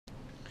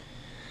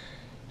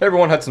Hey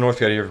everyone, Hudson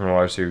Northcutt here from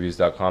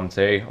RccReviews.com.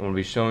 Today I'm going to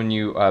be showing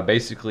you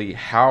basically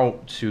how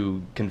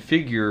to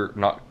configure,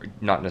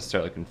 not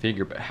necessarily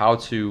configure, but how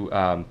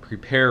to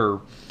prepare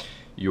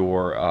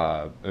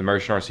your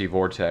Immersion RC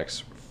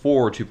Vortex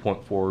for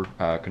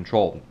 2.4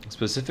 control,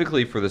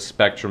 specifically for the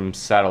Spektrum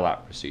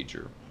satellite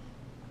procedure.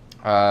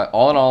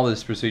 All in all,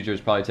 this procedure has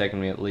probably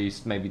taken me at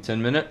least maybe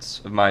 10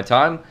 minutes of my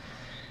time,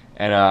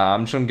 and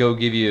I'm just going to go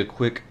give you a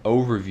quick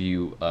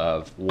overview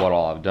of what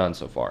all I've done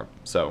so far.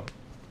 So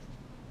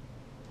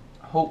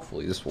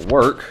hopefully this will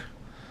work.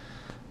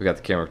 We got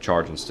the camera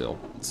charging still,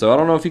 so I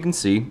don't know if you can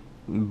see,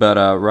 but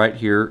right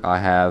here I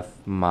have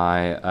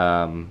my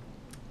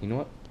you know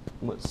what,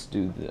 let's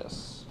do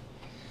this.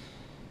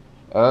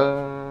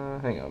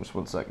 Hang on just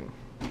one second.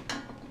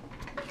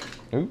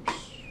 Oops.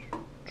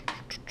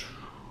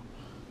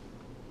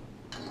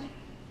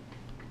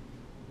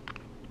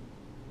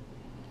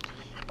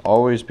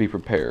 Always be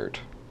prepared.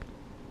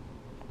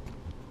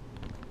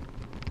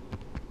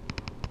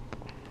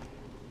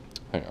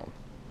 Hang on.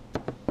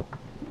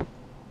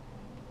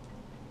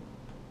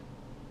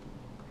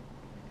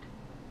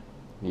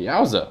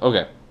 Yowza.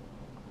 Okay.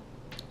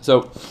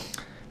 So,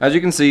 as you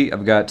can see,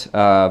 I've got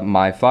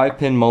my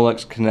 5-pin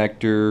Molex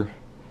connector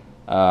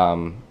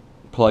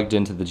plugged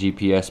into the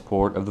GPS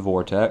port of the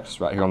Vortex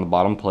right here on the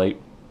bottom plate.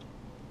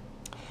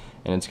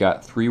 And it's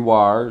got 3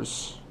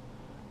 wires,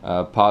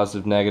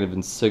 positive, negative,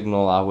 and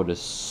signal, I would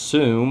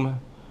assume,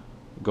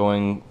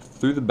 going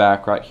through the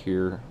back right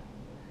here,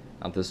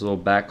 out this little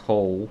back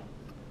hole,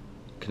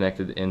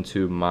 connected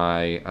into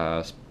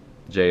my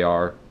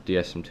JR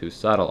DSM-2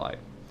 satellite.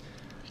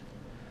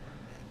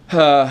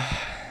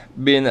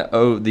 Being the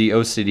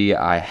OCD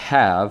I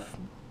have,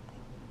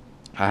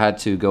 I had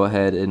to go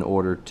ahead and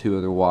order 2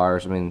 other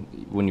wires. I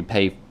mean, when you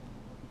pay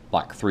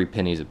like 3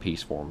 pennies a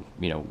piece for them,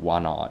 you know, why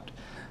not?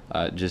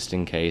 Just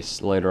in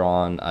case later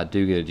on I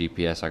do get a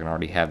GPS, I can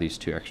already have these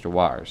 2 extra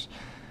wires.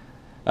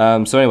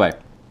 So anyway,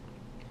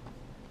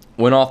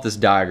 went off this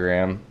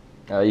diagram.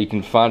 You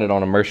can find it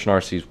on Immersion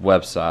RC's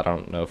website. I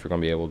don't know if you're going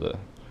to be able to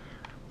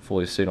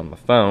fully see it on the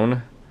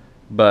phone,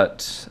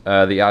 but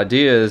the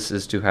idea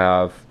is to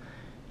have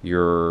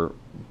your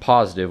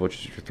positive,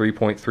 which is your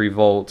 3.3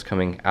 volts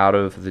coming out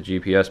of the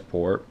GPS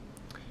port,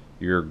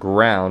 your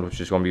ground,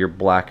 which is going to be your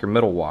black, your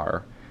middle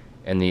wire,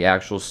 and the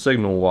actual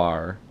signal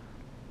wire,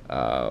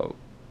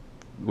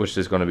 which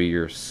is going to be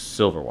your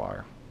silver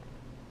wire.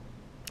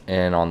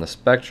 And on the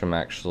Spektrum,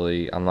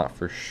 actually, I'm not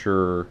for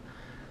sure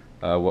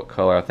what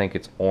color. I think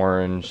it's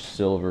orange,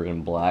 silver,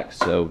 and black,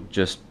 so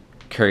just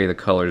carry the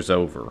colors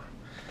over.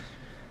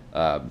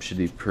 Should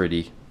be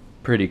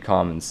pretty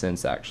common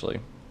sense,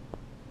 actually.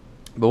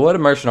 But what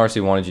Immersion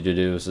RC wanted you to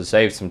do is to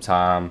save some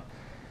time.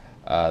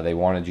 They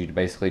wanted you to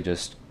basically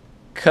just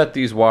cut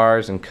these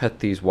wires and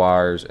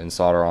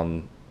solder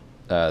on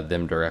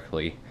them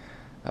directly.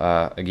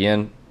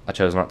 Again, I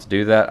chose not to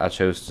do that. I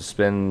chose to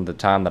spend the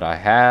time that I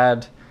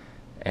had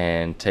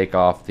and take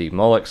off the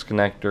Molex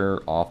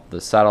connector off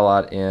the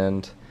satellite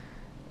end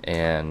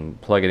and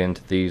plug it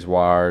into these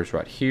wires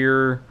right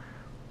here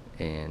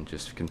and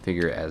just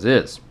configure it as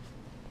is.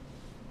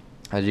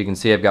 As you can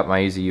see, I've got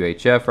my easy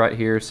UHF right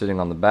here sitting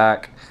on the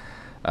back.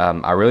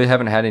 I really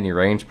haven't had any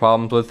range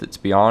problems with it,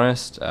 to be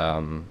honest. I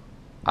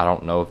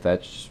don't know if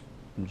that's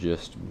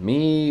just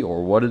me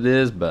or what it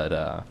is,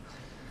 but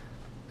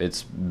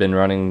it's been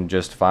running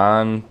just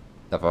fine.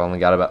 I've only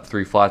got about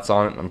 3 flights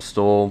on it. I'm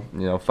still,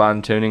 you know,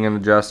 fine-tuning and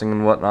adjusting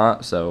and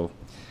whatnot. So,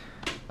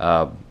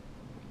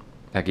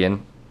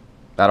 again,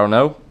 I don't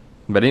know.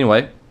 But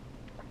anyway,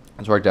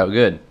 it's worked out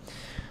good.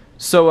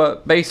 So,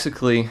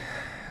 basically,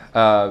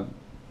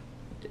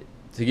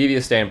 to give you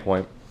a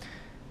standpoint,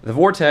 the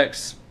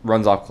Vortex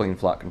runs off Clean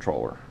Flight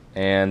Controller,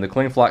 and the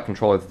Clean Flight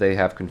Controller that they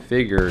have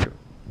configured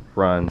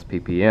runs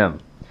PPM.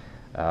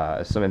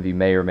 As some of you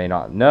may or may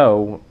not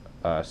know,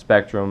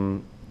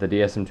 Spektrum, the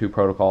DSM-2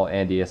 protocol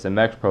and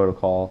DSMX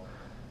protocol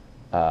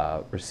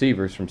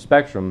receivers from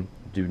Spektrum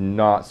do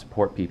not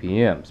support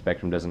PPM.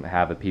 Spektrum doesn't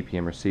have a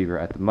PPM receiver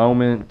at the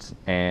moment,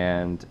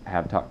 and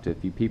have talked to a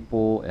few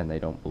people, and they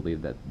don't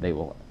believe that they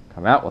will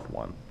come out with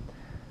one.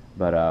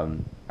 But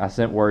I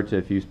sent word to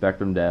a few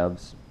Spektrum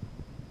devs,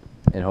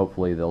 and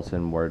hopefully they'll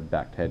send word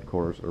back to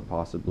headquarters or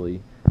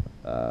possibly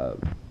the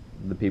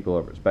people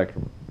over at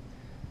Spektrum.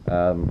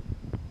 I'm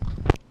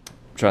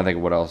trying to think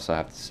of what else I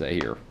have to say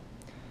here.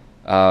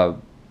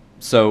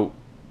 So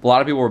a lot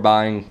of people were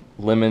buying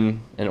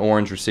lemon and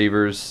orange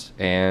receivers,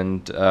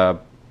 and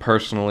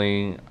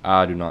personally,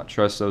 I do not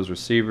trust those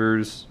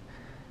receivers.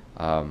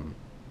 You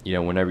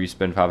know, whenever you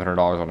spend $500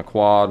 on a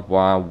quad,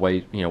 why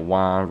wait? You know,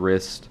 why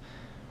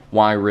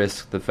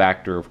risk the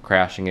factor of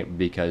crashing it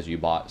because you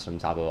bought some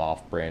type of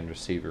off-brand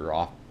receiver,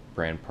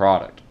 off-brand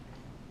product?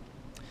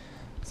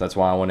 So that's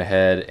why I went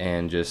ahead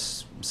and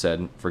just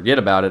said, forget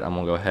about it. I'm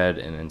gonna go ahead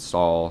and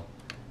install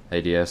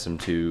a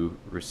DSM-2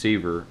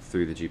 receiver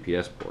through the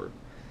GPS port.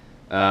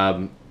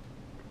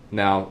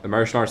 Now,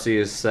 Immersion RC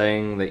is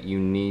saying that you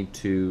need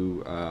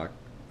to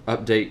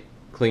update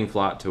Clean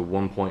Flight to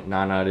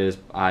 1.9.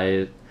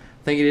 I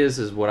think it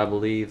is what I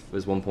believe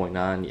is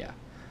 1.9. Yeah.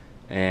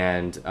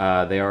 and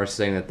they are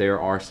saying that there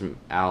are some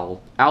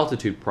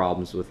altitude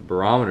problems with the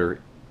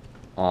barometer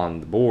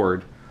on the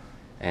board,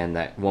 and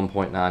that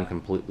 1.9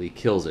 completely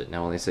kills it.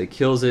 Now when they say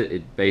kills it,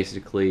 it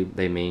basically,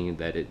 they mean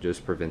that it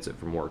just prevents it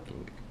from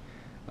working.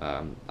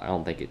 I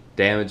don't think it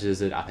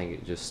damages it, I think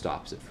it just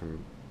stops it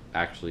from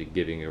actually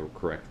giving a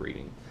correct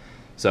reading.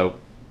 So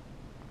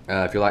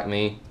if you're like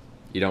me,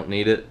 you don't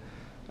need it,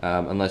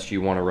 unless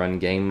you want to run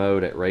game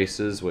mode at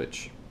races,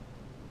 which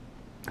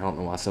I don't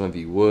know why some of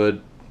you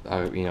would.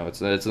 You know,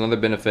 it's another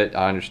benefit,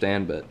 I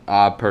understand, but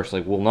I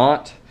personally will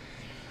not.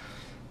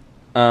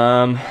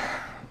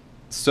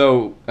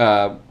 So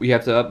you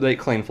have to update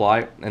Clean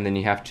Flight, and then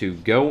you have to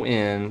go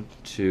into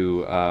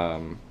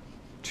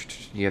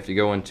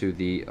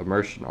the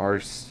Immersion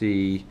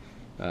RC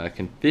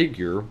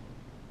configure,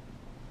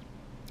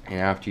 and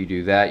after you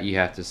do that, you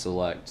have to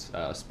select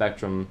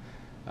Spektrum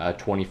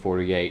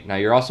 2048. Now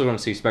you're also going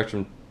to see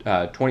Spektrum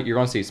You're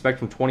going to see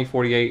Spektrum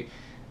 2048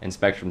 and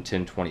Spektrum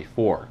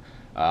 1024.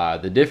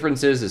 The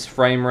difference is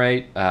frame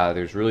rate.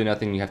 There's really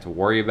nothing you have to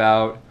worry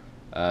about.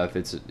 If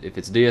it's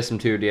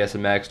DSM2 or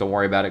DSMX, don't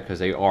worry about it because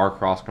they are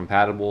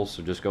cross-compatible.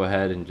 So just go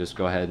ahead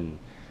and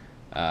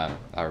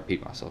I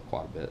repeat myself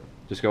quite a bit.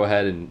 Just go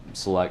ahead and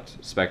select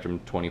Spektrum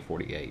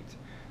 2048.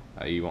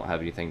 You won't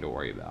have anything to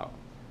worry about.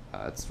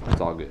 It's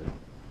all good.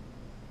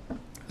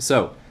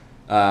 So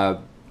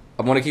I'm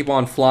going to keep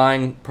on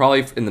flying.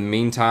 Probably in the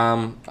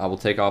meantime, I will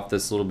take off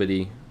this little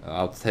bitty.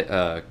 I'll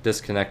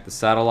disconnect the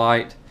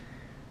satellite,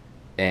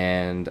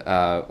 and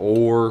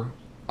or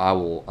I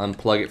will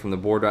unplug it from the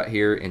board right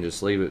here and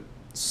just leave it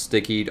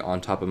stickied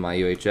on top of my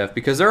UHF,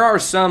 because there are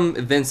some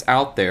events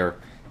out there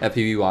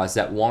FPV wise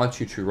that want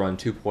you to run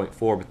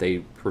 2.4, but they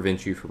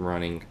prevent you from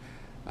running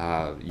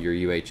your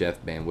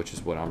UHF band, which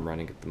is what I'm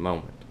running at the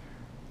moment.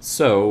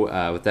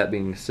 So with that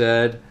being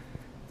said,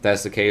 if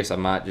that's the case, I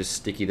might just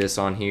sticky this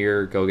on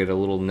here, go get a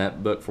little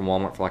netbook from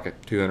Walmart for like a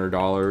 $200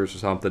 or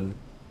something,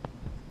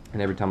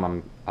 and every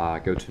time I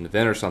go to an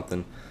event or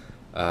something,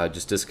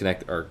 just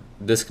disconnect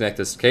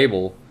this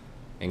cable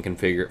and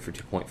configure it for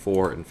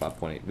 2.4 and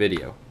 5.8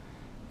 video,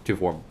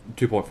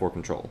 2.4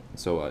 control.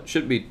 So it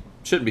shouldn't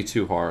be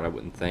too hard, I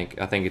wouldn't think.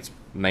 I think it's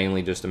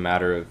mainly just a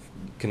matter of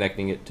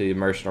connecting it to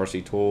Immersion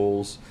RC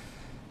tools,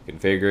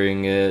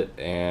 configuring it,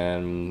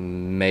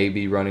 and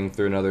maybe running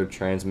through another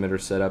transmitter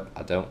setup.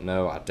 I don't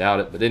know, I doubt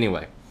it, but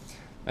anyway,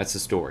 that's the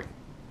story.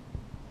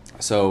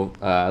 So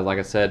like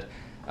I said,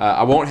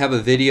 I won't have a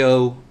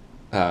video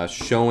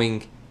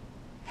showing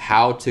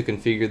how to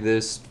configure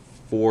this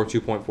for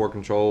 2.4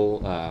 control.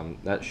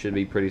 That should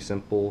be pretty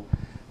simple,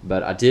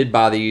 but I did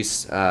buy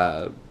these.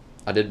 I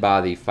did buy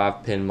the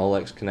 5-pin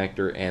Molex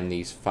connector and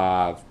these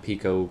 5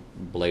 Pico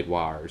blade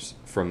wires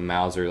from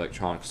Mauser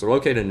Electronics. They're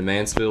located in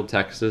Mansfield,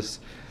 Texas,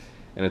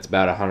 and it's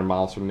about 100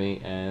 miles from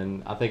me.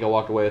 And I think I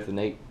walked away with an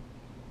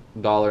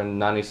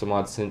 $8.90 some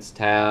odd cents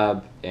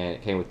tab, and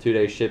it came with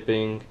 2-day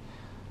shipping.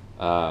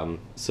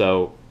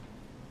 So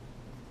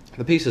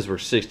the pieces were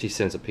 60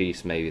 cents a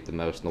piece, maybe at the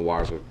most, and the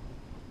wires were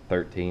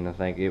 13. I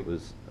think it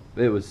was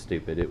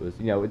stupid. It was,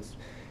 you know, it's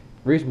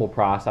reasonable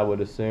price, I would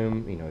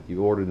assume. You know, if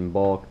you ordered in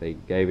bulk, they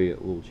gave you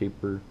a little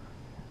cheaper.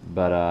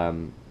 But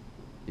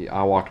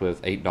I walked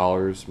with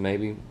 $8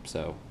 maybe,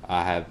 so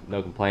I have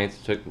no complaints.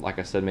 It took, like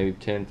I said, maybe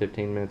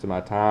 10-15 minutes of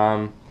my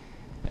time,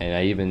 and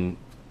I even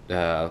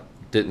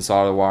didn't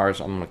solder the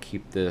wires. I'm gonna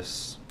keep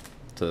this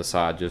to the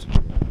side, just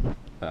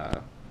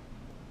to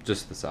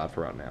the side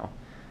for right now.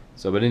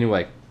 So, but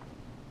anyway,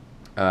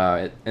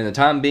 in the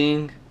time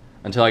being,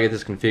 until I get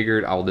this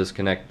configured, I will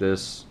disconnect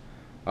this.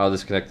 I'll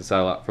disconnect the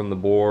satellite from the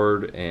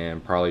board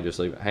and probably just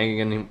leave it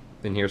hanging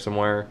in here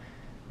somewhere.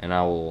 And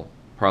I will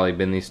probably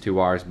bend these 2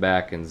 wires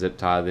back and zip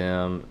tie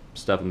them,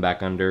 stuff them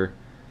back under.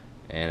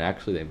 And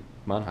actually, they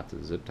might have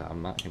to zip tie. I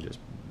might can just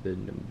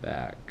bend them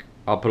back.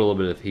 I'll put a little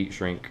bit of heat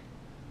shrink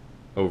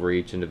over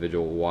each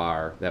individual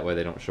wire. That way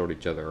they don't short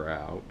each other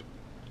out.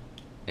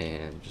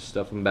 And just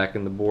stuff them back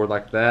in the board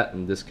like that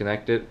and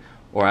disconnect it.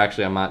 Or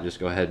actually, I might just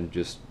go ahead and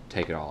just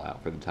take it all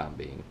out for the time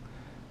being.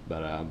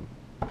 But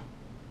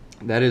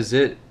that is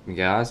it,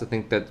 guys. I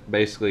think that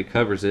basically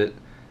covers it.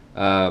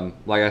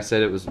 Like I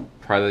said, it was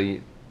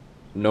probably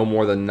no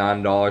more than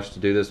 $9 to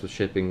do this with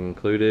shipping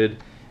included,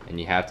 and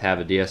you have to have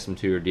a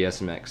DSM2 or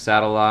DSMX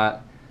satellite.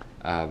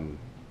 I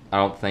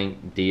don't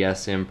think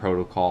DSM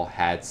protocol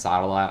had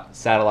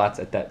satellites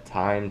at that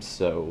time,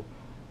 so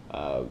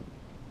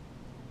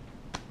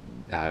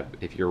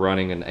if you're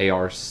running an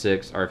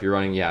AR6, or if you're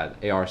running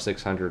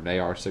AR600 and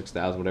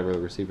AR6000, whatever the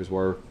receivers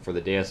were for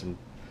the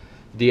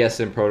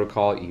DSM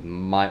protocol, you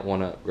might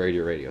want to upgrade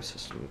your radio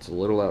system. It's a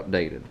little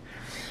outdated.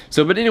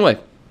 So, but anyway,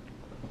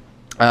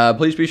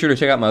 please be sure to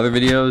check out my other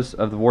videos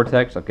of the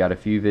Vortex. I've got a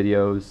few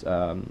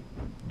videos,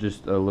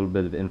 just a little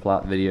bit of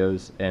in-flight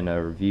videos and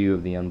a review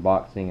of the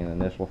unboxing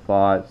and initial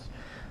thoughts.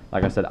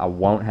 Like I said, I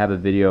won't have a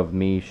video of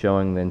me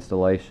showing the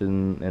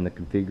installation and the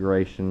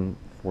configuration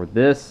for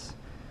this,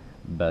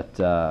 but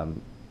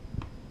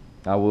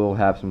I will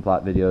have some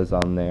flight videos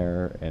on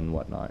there and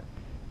whatnot.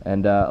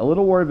 And a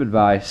little word of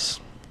advice: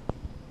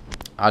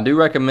 I do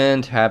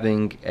recommend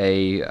having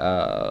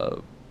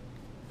a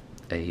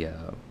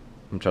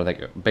I'm trying to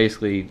think,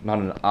 basically not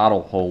an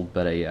auto hold,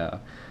 but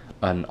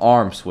an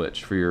arm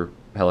switch for your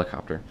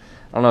helicopter.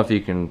 I don't know if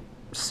you can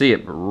see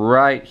it, but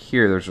right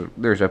here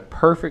there's a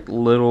perfect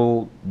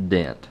little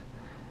dent,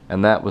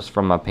 and that was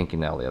from my pinky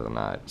nail the other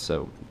night.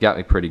 So got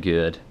me pretty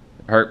good.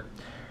 Hurt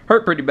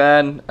pretty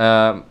bad,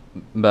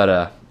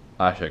 but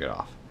I shook it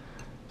off.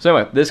 So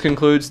anyway, this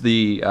concludes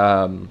the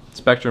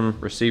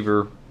Spektrum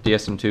receiver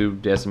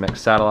DSM2 DSMX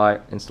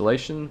satellite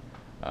installation.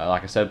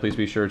 Like I said, please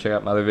be sure to check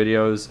out my other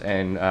videos,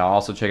 and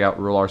also check out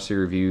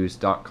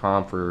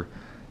RccRreviews.com for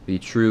the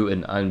true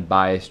and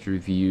unbiased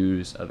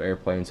reviews of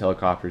airplanes,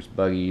 helicopters,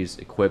 buggies,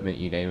 equipment,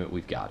 you name it,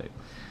 we've got it.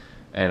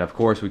 And of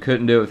course, we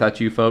couldn't do it without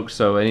you folks,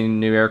 so any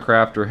new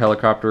aircraft or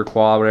helicopter,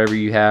 quad, whatever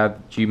you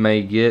have that you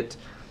may get,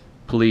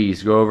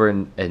 please go over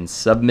and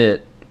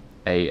submit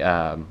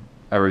a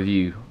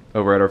review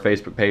over at our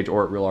Facebook page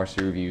or at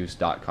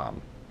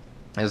RccRreviews.com.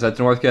 As that's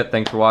Northcutt,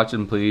 thanks for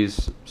watching.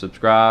 Please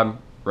subscribe,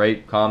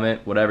 rate,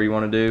 comment, whatever you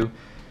want to do,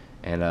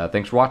 and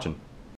thanks for watching.